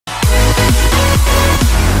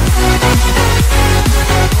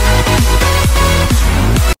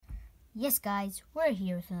Yes guys, we're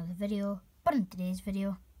here with another video, but in today's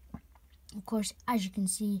video, of course, as you can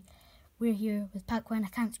see, we're here with Pacwyn. I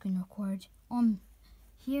can't screen record on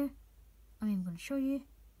here. I'm even going to show you.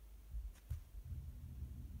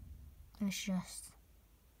 It's just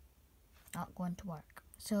not going to work.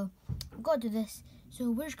 So, I've got to do this.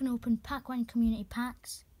 So, we're just going to open Pacwyn community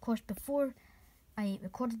packs. Of course, before I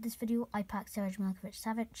recorded this video, I packed Savage Milinkovic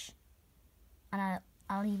Savage. And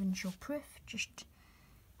I'll even show proof just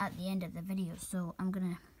at the end of the video. So I'm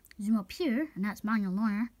gonna zoom up here, and that's Manuel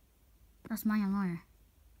Neuer. That's Manuel Neuer.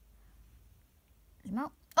 Zoom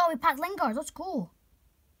out. Oh, we packed Lingard. Let's go.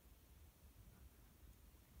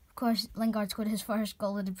 Of course, Lingard scored his first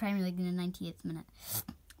goal of the Premier League in the 98th minute.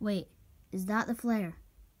 Wait, is that the flare?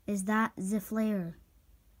 Is that the flare?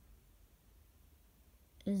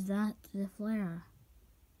 Is that the flare?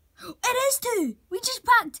 It is too. We just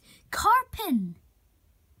packed Carpin.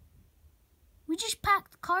 We just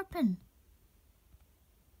packed Carpin.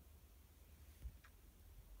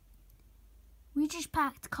 We just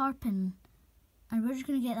packed Carpin. And we're just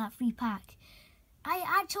going to get that free pack. I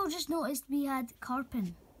actually just noticed we had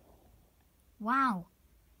Carpin. Wow.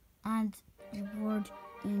 And reward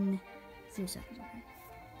in 3 seconds.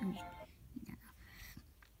 Okay.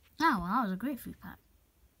 Oh, well, that was a great free pack.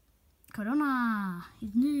 Corona.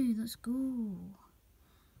 He's new. Let's go.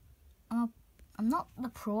 I'm not the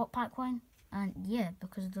pro at Pacwyn. And yeah,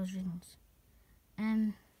 because of those reasons.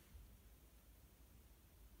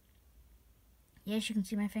 Yes, you can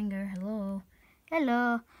see my finger. Hello.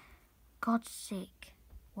 Hello. God's sake.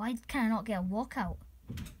 Why can I not get a walkout?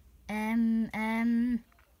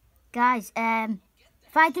 Guys,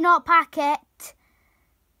 if I do not pack it.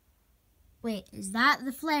 Wait, is that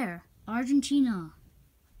the flare? Argentina.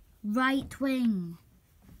 Right wing.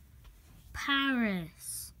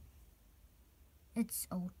 Paris. It's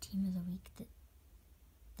team of the week.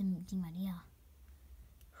 Di Maria.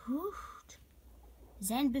 Whew.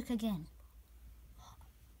 Zen book again.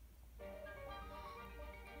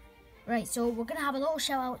 Right, so we're gonna have a little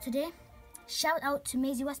shout out today. Shout out to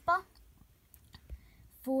Maisie Whisper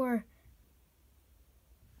for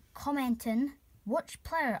commenting which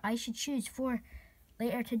player I should choose for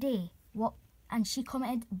later today. And she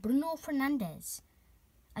commented Bruno Fernandes.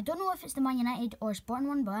 I don't know if it's the Man United or Sporting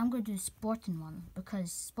one, but I'm going to do the Sporting one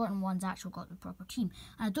because Sporting one's actually got the proper team.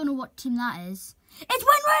 And I don't know what team that is. It's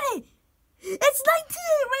Wayne Rooney! It's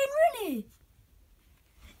 98 Wayne Rooney!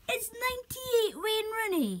 It's 98 Wayne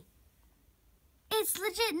Rooney! It's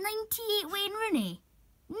legit 98 Wayne Rooney.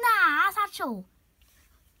 Nah, that's actual.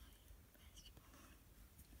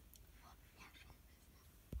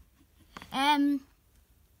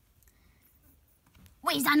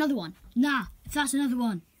 Wait, is that another one? Nah, if that's another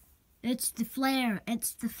one. It's the flare.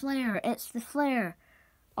 It's the flare. It's the flare.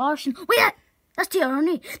 Arsenal. Wait, that's Thierry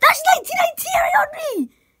Henry. That's 99 Thierry Henry.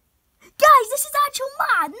 Guys, this is actual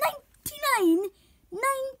mad.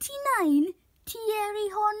 99 Thierry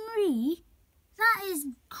Henry. That is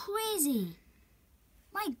crazy.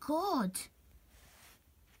 My God.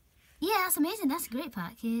 Yeah, that's amazing. That's a great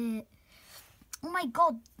pack. Yeah. Oh my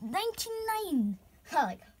God, 99.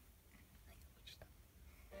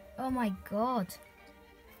 Oh my God.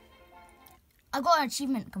 I got an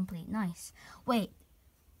achievement complete. Nice. Wait.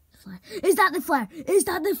 Is that the flare? Is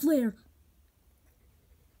that the flare?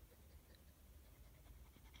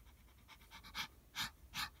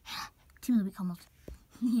 Team of the week almost.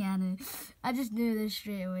 Yeah, I know. I just knew this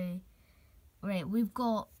straight away. Right, we've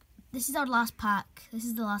got... This is our last pack. This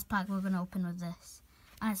is the last pack we're going to open with this.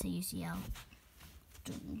 And it's a UCL.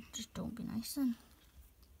 Just don't be nice then.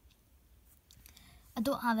 I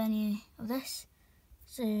don't have any of this.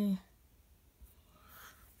 So...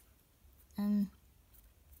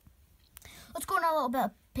 let's go on a little bit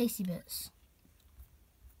of pasty bits.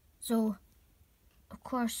 So, of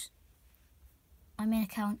course, my main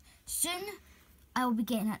account. Soon, I will be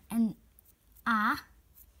getting an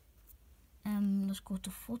let's go to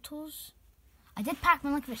photos. I did pack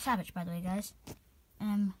Milinkovic Savage, by the way, guys.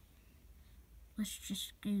 Let's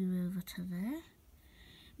just go over to there.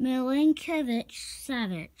 Milinkovic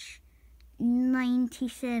Savage,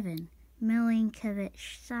 97. Milinkovic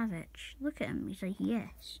Savage. Look at him. He's like,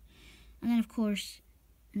 yes. And then, of course,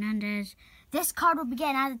 Hernandez. This card will be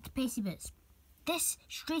getting added to Pasty Bits. This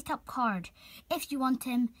straight-up card, if you want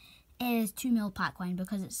him, is 2 mil Pacwyn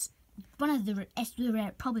because it's probably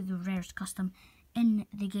the rarest custom in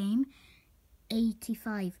the game.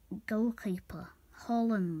 85 goalkeeper.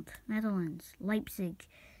 Holland, Netherlands, Leipzig.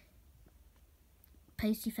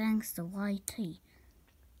 Pasty thanks to YT.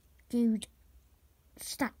 Dude,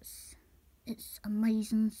 stats. It's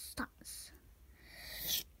amazing stats.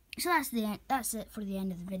 So that's the end. That's it for the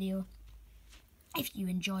end of the video. if you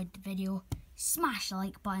enjoyed the video, smash the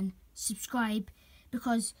like button, subscribe,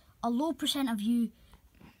 because a high percent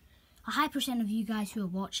of you guys who are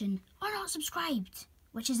watching are not subscribed,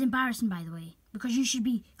 which is embarrassing, by the way, because you should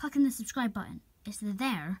be clicking the subscribe button. It's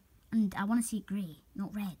there, and I want to see it grey,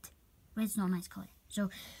 not red. Red's not a nice colour.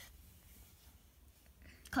 So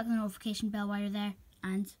click the notification bell while you're there,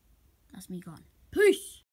 and that's me gone. Peace!